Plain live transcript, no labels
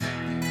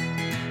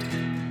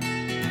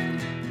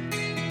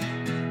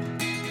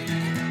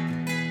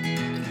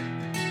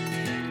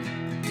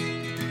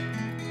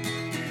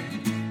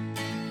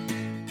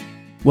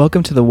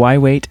Welcome to the Why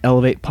Weight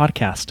Elevate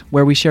podcast,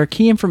 where we share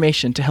key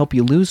information to help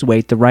you lose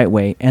weight the right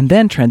way and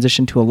then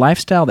transition to a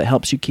lifestyle that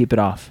helps you keep it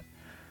off.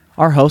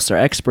 Our hosts are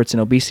experts in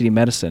obesity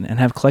medicine and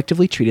have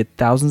collectively treated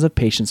thousands of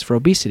patients for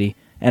obesity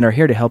and are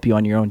here to help you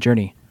on your own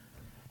journey.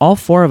 All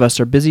four of us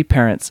are busy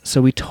parents,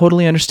 so we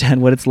totally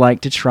understand what it's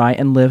like to try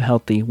and live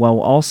healthy while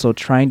also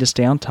trying to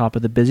stay on top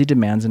of the busy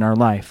demands in our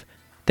life.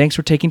 Thanks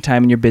for taking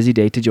time in your busy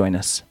day to join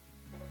us.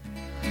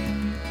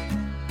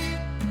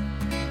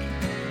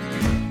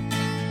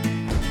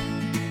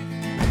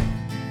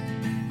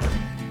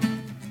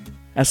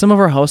 As some of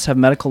our hosts have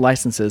medical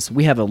licenses,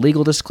 we have a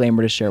legal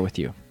disclaimer to share with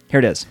you. Here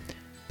it is.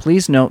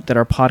 Please note that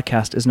our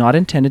podcast is not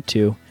intended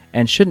to,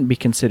 and shouldn't be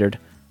considered,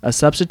 a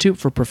substitute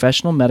for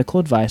professional medical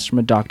advice from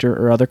a doctor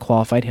or other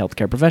qualified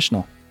healthcare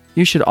professional.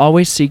 You should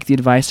always seek the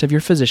advice of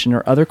your physician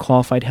or other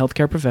qualified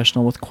healthcare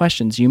professional with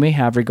questions you may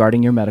have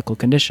regarding your medical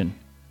condition.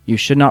 You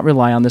should not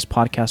rely on this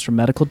podcast for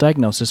medical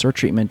diagnosis or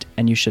treatment,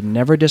 and you should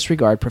never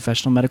disregard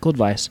professional medical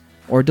advice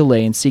or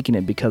delay in seeking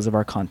it because of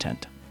our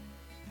content.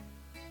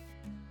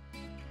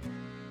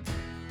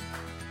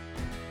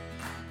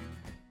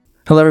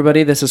 Hello,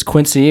 everybody. This is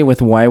Quincy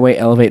with Why Weight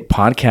Elevate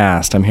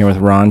podcast. I'm here with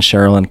Ron,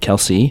 Cheryl, and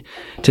Kelsey.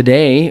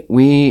 Today,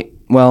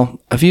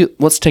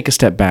 let's take a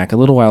step back. A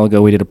little while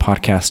ago, we did a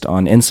podcast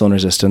on insulin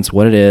resistance,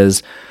 what it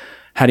is,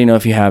 how do you know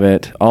if you have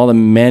it, all the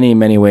many,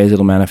 many ways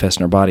it'll manifest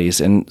in our bodies.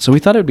 And so we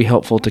thought it would be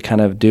helpful to kind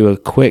of do a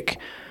quick,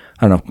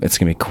 I don't know, it's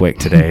going to be quick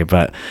today,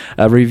 but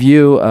a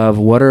review of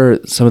what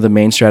are some of the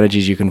main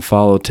strategies you can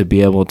follow to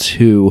be able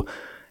to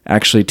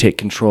actually take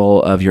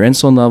control of your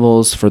insulin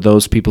levels for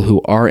those people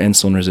who are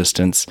insulin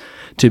resistant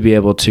to be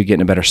able to get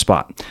in a better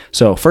spot.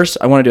 So first,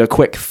 I want to do a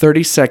quick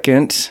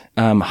 30-second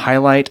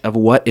highlight of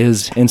what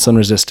is insulin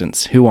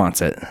resistance. Who wants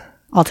it?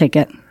 I'll take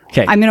it.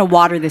 Okay. I'm going to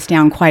water this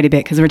down quite a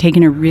bit because we're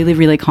taking a really,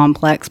 really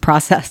complex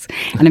process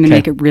and I'm going to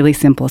make it really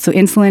simple. So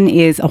insulin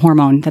is a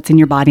hormone that's in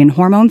your body, and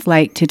hormones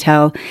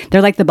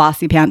they're like the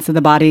bossy pants of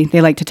the body. They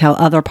like to tell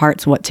other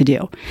parts what to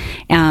do.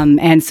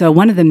 And so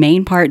one of the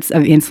main parts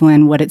of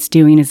insulin, what it's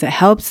doing is it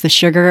helps the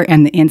sugar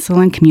and the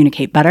insulin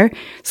communicate better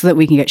so that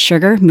we can get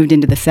sugar moved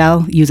into the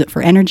cell, use it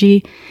for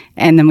energy,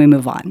 and then we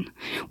move on.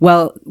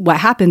 Well, what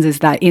happens is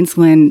that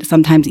insulin,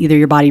 sometimes either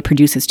your body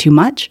produces too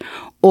much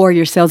or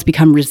your cells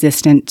become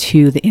resistant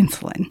to the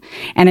insulin.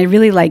 And I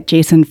really like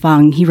Jason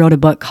Fung. He wrote a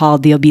book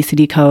called The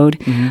Obesity Code,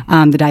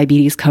 The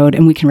Diabetes Code,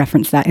 and we can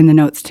reference that in the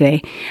notes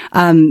today.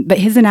 But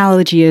his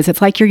analogy is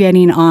it's like you're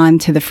getting on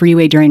to the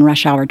freeway during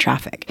rush hour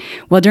traffic.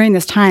 Well, during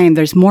this time,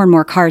 there's more and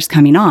more cars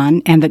coming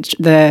on, and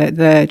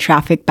the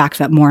traffic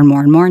backs up more and more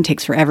and more and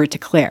takes forever to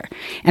clear.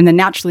 And then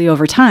naturally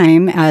over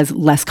time, as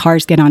less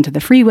cars get onto the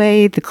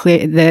freeway,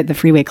 the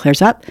freeway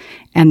clears up,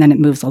 and then it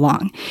moves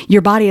along.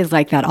 Your body is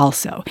like that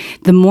also.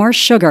 The more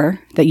sugar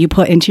that you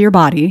put into your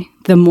body,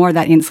 the more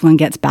that insulin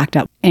gets backed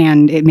up,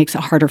 and it makes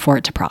it harder for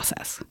it to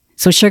process.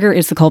 So sugar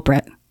is the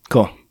culprit.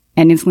 Cool.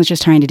 And insulin's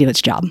just trying to do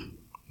its job.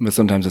 But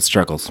sometimes it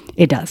struggles.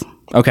 It does.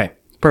 Okay,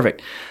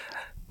 perfect.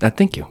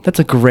 Thank you. That's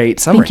a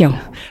great summary. Thank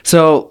you.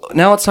 So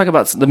now let's talk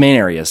about the main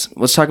areas.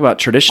 Let's talk about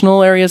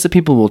traditional areas that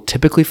people will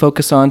typically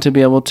focus on to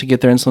be able to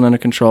get their insulin under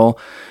control.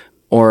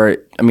 Or,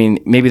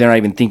 maybe they're not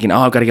even thinking,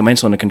 I've got to get my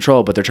insulin under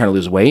control, but they're trying to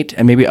lose weight,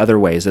 and maybe other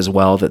ways as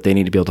well that they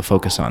need to be able to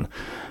focus on.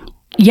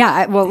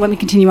 Yeah, well, let me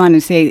continue on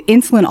and say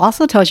insulin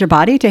also tells your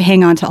body to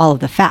hang on to all of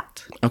the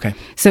fat. Okay.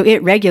 So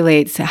it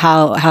regulates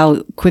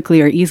how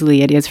quickly or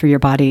easily it is for your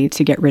body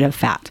to get rid of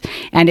fat.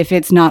 And if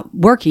it's not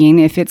working,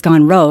 if it's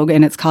gone rogue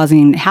and it's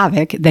causing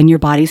havoc, then your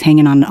body's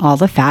hanging on all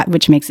the fat,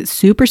 which makes it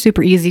super,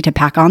 super easy to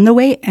pack on the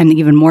weight and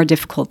even more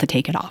difficult to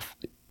take it off.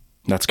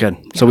 That's good.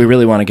 So we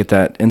really want to get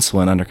that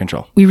insulin under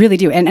control. We really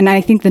do. And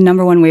I think the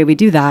number one way we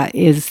do that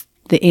is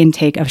the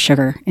intake of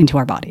sugar into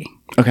our body.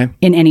 Okay.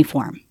 In any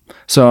form.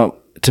 So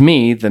to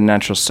me, the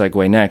natural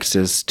segue next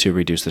is to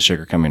reduce the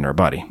sugar coming into our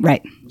body.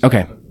 Right.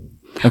 Okay.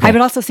 I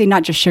would also say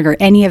not just sugar,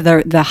 any of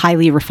the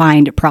highly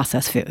refined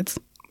processed foods.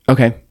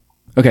 Okay.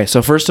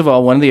 So first of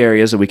all, one of the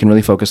areas that we can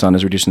really focus on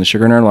is reducing the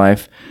sugar in our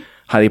life,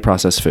 highly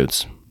processed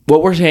foods.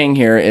 What we're saying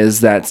here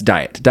is that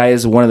diet. Diet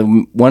is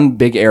one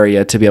big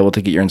area to be able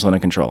to get your insulin under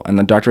control. And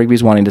then Dr.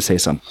 Rigby's wanting to say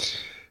something.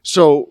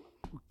 So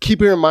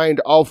keeping in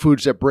mind all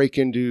foods that break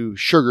into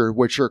sugar,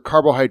 which are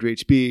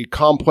carbohydrates, be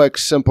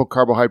complex, simple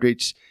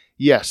carbohydrates,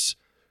 yes.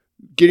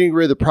 Getting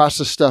rid of the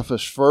processed stuff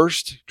is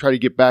first. Try to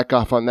get back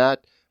off on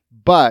that.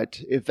 But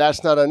if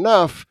that's not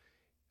enough,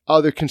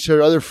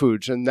 consider other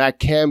foods. And that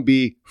can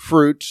be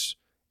fruits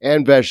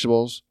and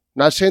vegetables.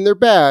 Not saying they're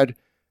bad,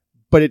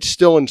 but it's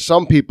still in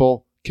some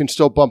people can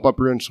still bump up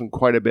your insulin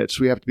quite a bit.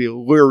 So we have to be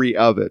leery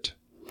of it.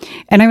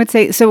 And I would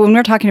say, so when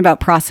we're talking about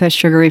processed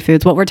sugary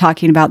foods, what we're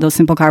talking about, those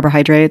simple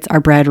carbohydrates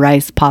are bread,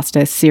 rice,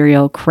 pasta,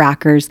 cereal,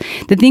 crackers,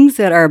 the things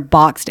that are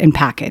boxed and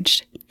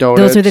packaged. Donuts.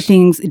 Those are the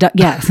things,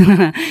 yes.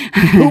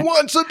 Who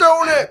wants a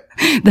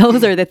donut?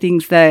 Those are the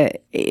things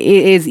that it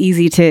is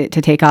easy to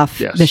take off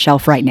the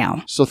shelf right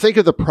now. So think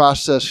of the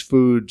processed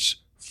foods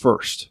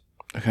first.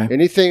 Okay.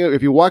 Anything,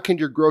 if you walk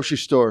into your grocery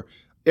store,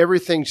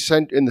 everything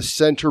sent in the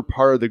center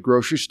part of the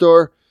grocery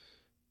store,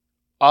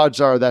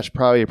 odds are that's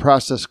probably a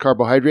processed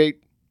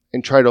carbohydrate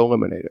and try to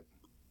eliminate it.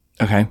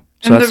 Okay.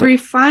 So and the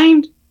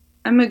refined,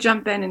 I'm going to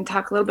jump in and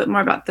talk a little bit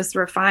more about this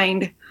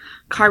refined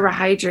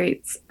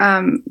carbohydrates.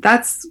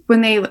 That's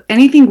when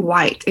anything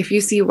white, if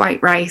you see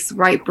white rice,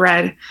 white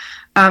bread,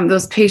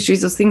 those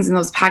pastries, those things in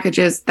those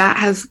packages, that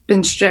has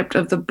been stripped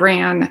of the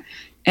bran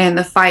and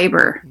the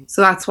fiber.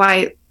 So that's why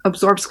it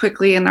absorbs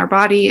quickly in our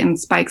body and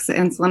spikes the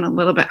insulin a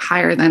little bit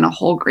higher than a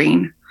whole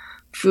grain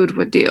food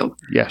would do.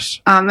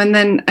 Yes. And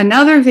then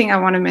another thing I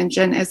want to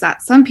mention is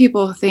that some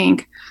people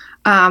think,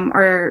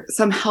 or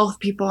some health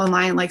people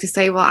online like to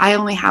say, well, I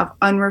only have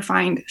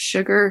unrefined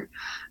sugar,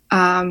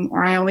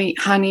 or I only eat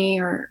honey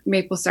or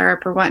maple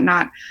syrup or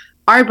whatnot.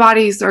 Our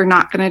bodies are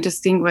not going to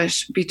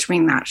distinguish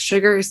between that.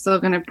 Sugar is still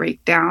going to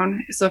break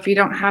down. So if you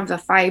don't have the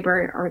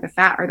fiber or the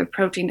fat or the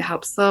protein to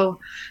help slow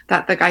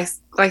that, the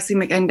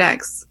glycemic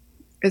index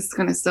is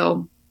going to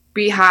still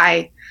be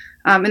high.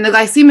 And the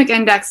glycemic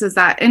index is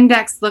that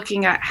index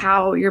looking at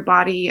how your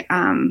body,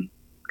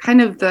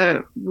 kind of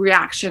the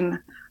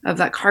reaction of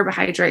that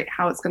carbohydrate,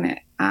 how it's going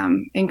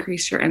to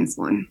increase your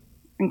insulin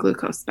and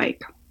glucose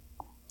spike.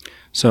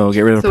 So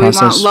get rid of processed.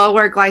 So we want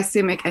lower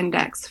glycemic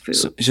index food.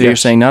 So you're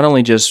saying not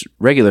only just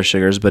regular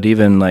sugars, but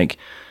even like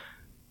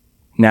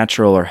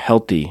natural or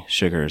healthy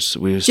sugars.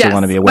 We still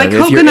want to be aware of it.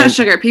 Like coconut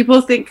sugar. People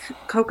think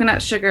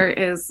coconut sugar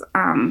is,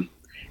 and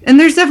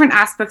there's different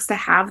aspects to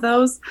have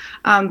those,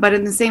 but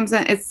in the same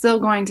sense, it's still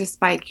going to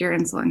spike your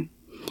insulin.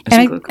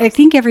 And I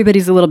think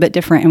everybody's a little bit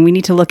different, and we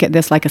need to look at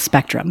this like a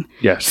spectrum.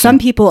 Yes. Some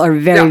people are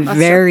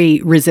very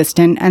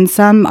resistant, and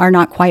some are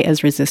not quite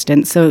as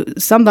resistant. So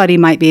somebody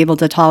might be able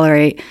to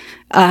tolerate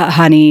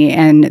honey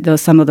and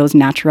some of those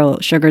natural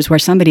sugars, where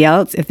somebody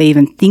else, if they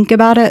even think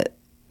about it,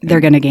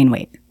 they're going to gain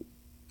weight.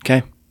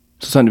 Okay.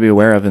 So something to be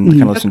aware of and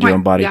kind of listen to your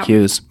own body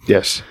cues.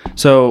 Yes.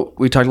 So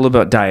we talked a little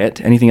about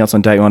diet. Anything else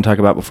on diet you want to talk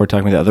about before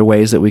talking about the other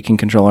ways that we can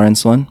control our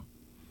insulin?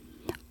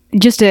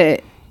 Just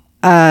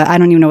I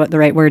don't even know what the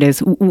right word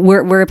is.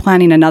 We're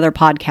planning another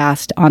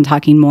podcast on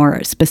talking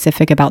more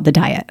specific about the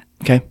diet.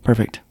 Okay,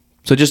 perfect.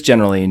 So just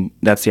generally,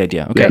 that's the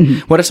idea. Okay.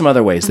 Yeah. What are some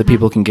other ways that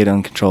people can get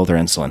in control of their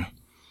insulin?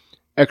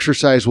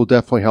 Exercise will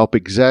definitely help,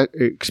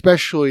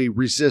 especially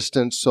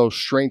resistance. So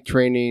strength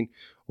training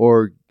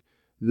or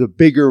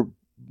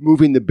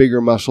moving the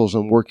bigger muscles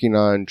and working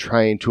on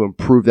trying to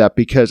improve that,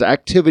 because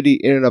activity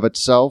in and of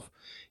itself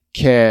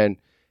can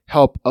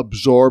help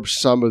absorb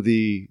some of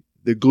the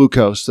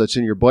glucose that's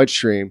in your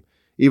bloodstream.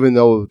 Even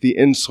though the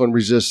insulin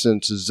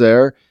resistance is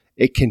there,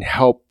 it can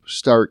help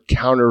start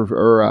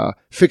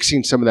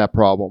fixing some of that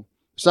problem.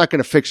 It's not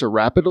going to fix it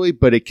rapidly,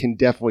 but it can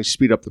definitely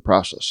speed up the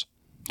process.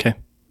 Okay.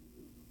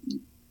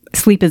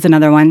 Sleep is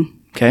another one.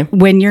 Okay.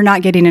 When you're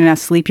not getting enough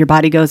sleep, your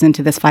body goes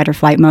into this fight or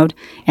flight mode,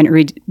 and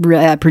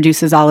it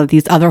produces all of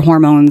these other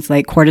hormones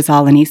like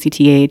cortisol and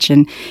ACTH,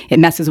 and it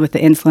messes with the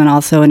insulin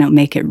also, and it'll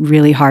make it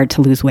really hard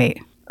to lose weight.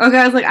 Okay,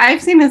 I was like,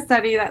 I've seen a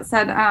study that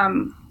said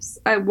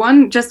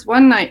one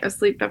night of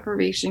sleep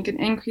deprivation can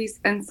increase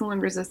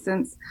insulin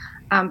resistance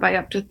by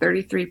up to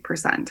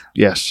 33%.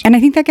 Yes. And I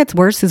think that gets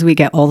worse as we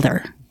get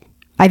older.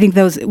 I think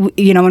those, when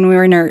we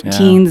were in our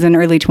teens and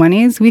early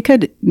 20s, we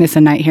could miss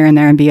a night here and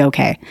there and be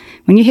okay.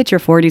 When you hit your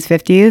 40s,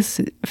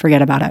 50s,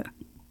 forget about it.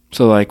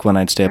 So like when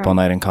I'd stay up all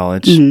night in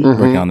college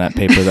working on that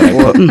paper that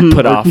I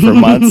put off for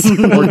months.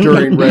 Or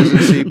during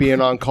residency,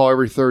 being on call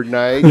every third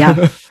night.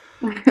 Yeah.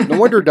 No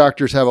wonder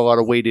doctors have a lot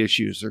of weight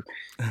issues.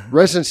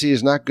 Residency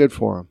is not good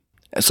for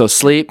them. So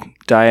sleep,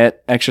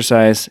 diet,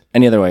 exercise,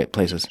 any other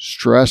places?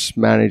 Stress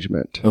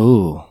management.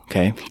 Ooh,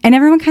 okay. And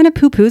everyone kind of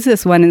poo-poos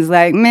this one and is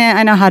like, man,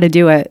 I know how to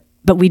do it.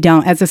 But we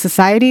don't. As a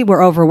society,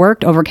 we're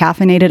overworked,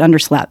 overcaffeinated,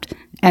 underslept.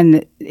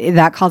 And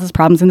that causes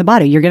problems in the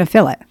body. You're going to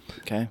feel it.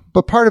 Okay.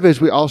 But part of it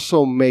is we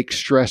also make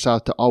stress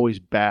out to always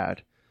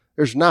bad.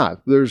 There's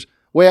not. There's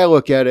way I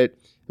look at it,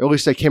 at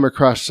least I came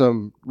across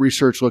some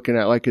research looking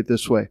at it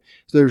this way.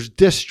 So there's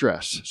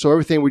distress. So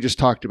everything we just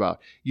talked about,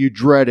 you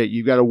dread it.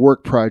 You've got a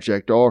work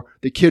project, or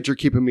the kids are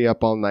keeping me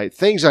up all night.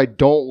 Things I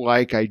don't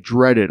like, I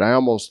dread it. I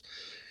almost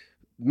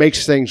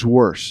makes things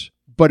worse.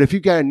 But if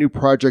you've got a new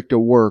project at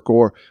work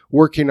or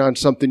working on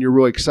something you're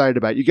really excited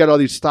about, you got all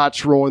these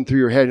thoughts rolling through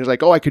your head. And it's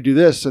like, oh, I could do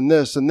this and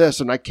this and this,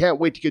 and I can't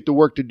wait to get to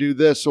work to do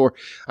this, or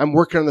I'm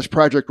working on this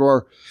project,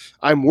 or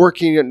I'm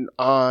working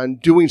on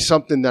doing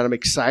something that I'm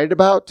excited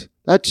about.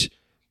 That's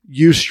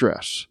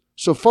eustress.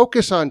 So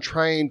focus on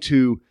trying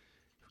to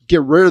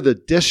get rid of the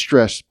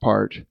distress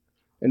part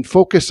and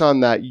focus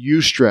on that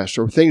eustress,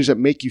 or things that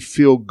make you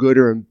feel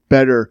gooder and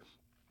better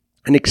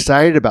and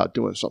excited about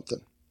doing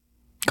something.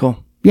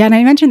 Cool. Yeah, and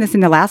I mentioned this in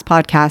the last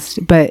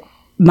podcast, but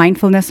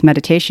mindfulness,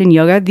 meditation,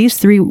 yoga, these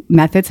three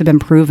methods have been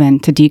proven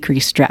to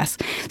decrease stress.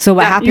 So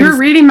what happens? You're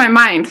reading my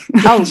mind.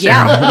 Oh,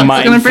 yeah. I'm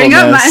going to bring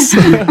up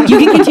mine. You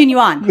can continue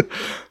on.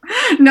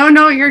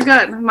 No, you're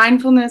good.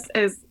 Mindfulness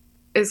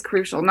is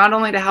crucial, not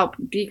only to help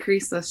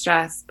decrease the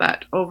stress,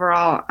 but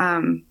overall,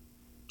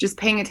 just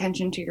paying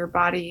attention to your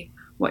body,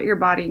 what your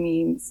body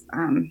needs,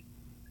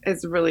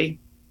 is really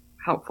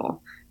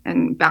helpful,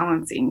 and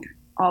balancing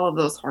all of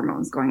those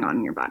hormones going on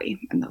in your body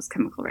and those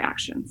chemical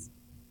reactions.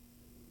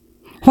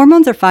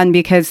 Hormones are fun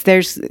because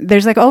there's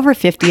like over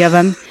 50 of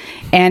them,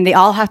 and they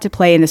all have to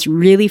play in this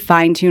really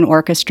fine-tuned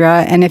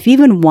orchestra. And if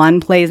even one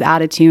plays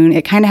out of tune,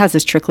 it kind of has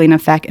this trickling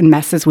effect and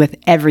messes with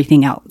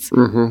everything else.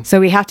 Mm-hmm. So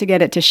we have to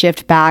get it to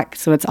shift back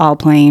so it's all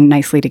playing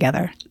nicely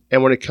together.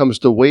 And when it comes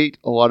to weight,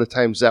 a lot of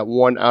times that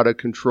one out of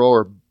control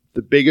or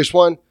the biggest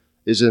one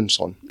is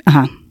insulin.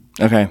 Uh-huh.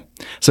 Okay.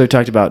 So we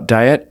talked about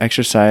diet,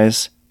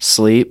 exercise,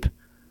 sleep,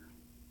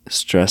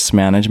 stress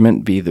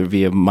management, be either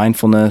via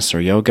mindfulness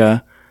or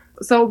yoga.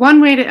 So one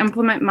way to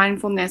implement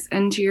mindfulness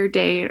into your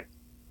day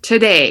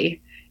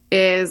today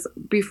is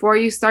before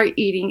you start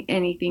eating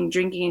anything,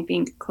 drinking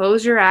anything,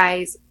 close your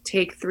eyes,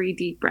 take 3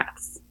 deep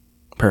breaths.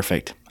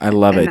 Perfect. I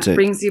love it. That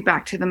brings you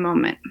back to the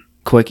moment.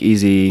 Quick,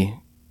 easy,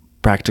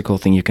 practical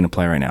thing you can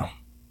apply right now.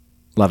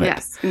 Love it.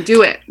 Yes, and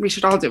do it. We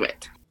should all do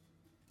it.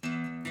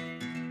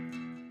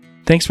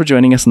 Thanks for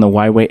joining us on the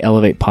Why Wait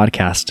Elevate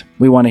podcast.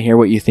 We want to hear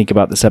what you think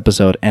about this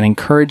episode and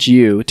encourage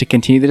you to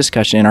continue the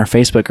discussion in our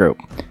Facebook group.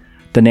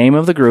 The name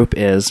of the group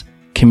is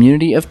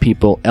Community of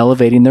People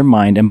Elevating Their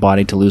Mind and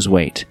Body to Lose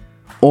Weight.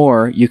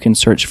 Or you can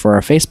search for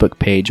our Facebook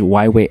page,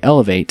 Why Wait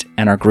Elevate,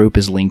 and our group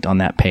is linked on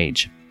that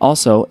page.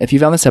 Also, if you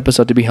found this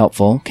episode to be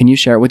helpful, can you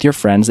share it with your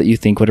friends that you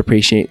think would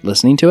appreciate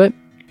listening to it?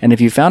 And if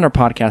you found our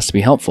podcast to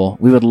be helpful,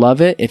 we would love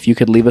it if you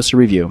could leave us a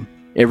review.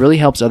 It really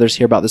helps others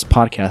hear about this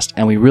podcast,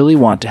 and we really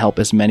want to help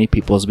as many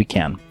people as we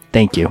can.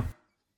 Thank you.